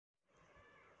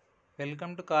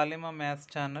Welcome to కాళిమా maths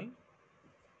channel.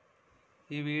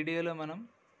 ఈ వీడియోలో మనం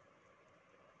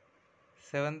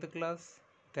 7th class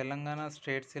Telangana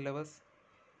state syllabus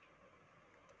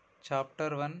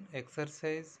chapter 1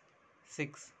 exercise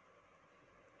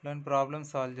 6లోని problem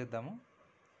solve చేద్దాము.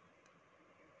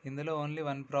 ఇందులో ఓన్లీ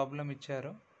 1 ప్రాబ్లం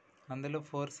ఇచ్చారు. అందులో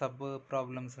 4 సబ్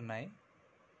ప్రాబ్లమ్స్ ఉన్నాయి.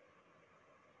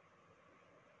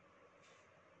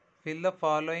 Fill the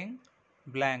following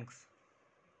blanks.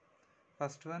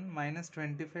 First one, minus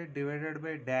 25 divided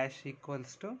by dash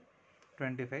equals to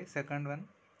 25. Second one,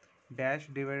 dash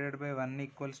divided by 1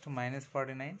 equals to minus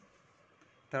 49.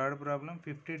 Third problem,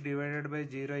 50 divided by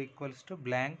 0 equals to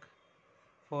blank.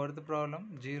 Fourth problem,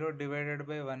 0 divided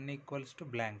by 1 equals to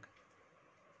blank.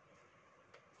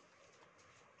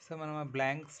 So మనం ఆ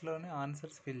బ్లాంక్స్లోనే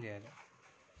answers fill చేయాలి.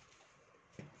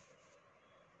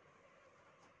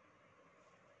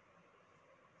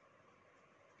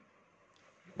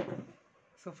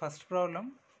 So first problem,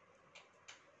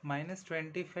 minus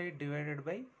 25 divided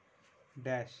by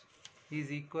dash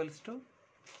is equals to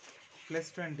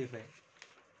plus 25.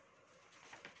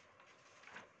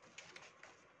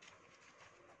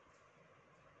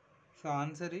 So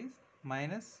answer is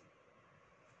minus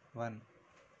 1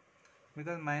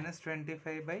 because minus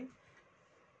 25 by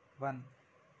 1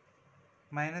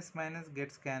 minus minus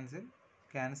gets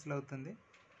cancel అవుతుంది.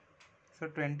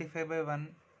 So 25 by 1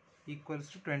 equals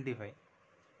to 25.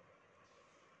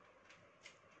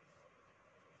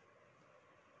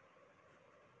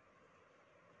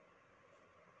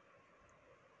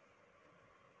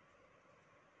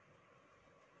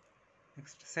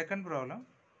 Next, second problem,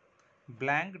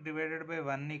 blank divided by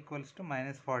 1 equals to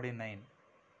minus 49.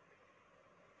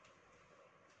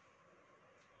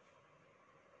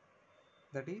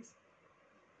 That is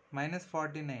minus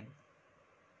 49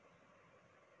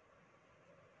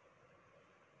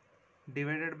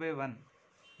 divided by 1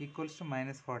 equals to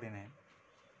minus 49.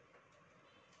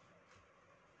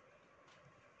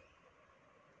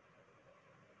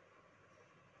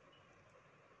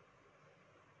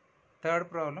 Third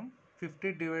problem, 50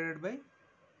 divided by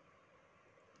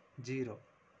 0.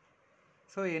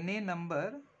 So any number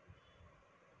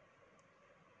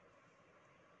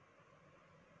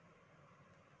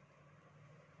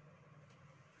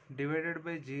divided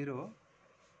by 0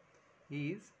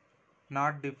 is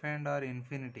not defined or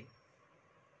infinity.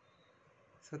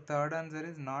 So third answer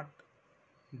is not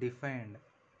defined.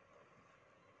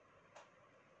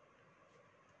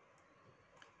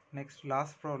 Next,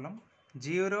 last problem,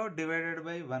 0 divided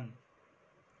by 1.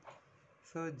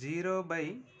 So 0 by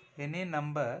any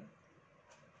number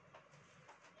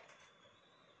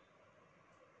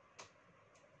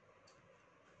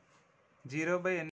by any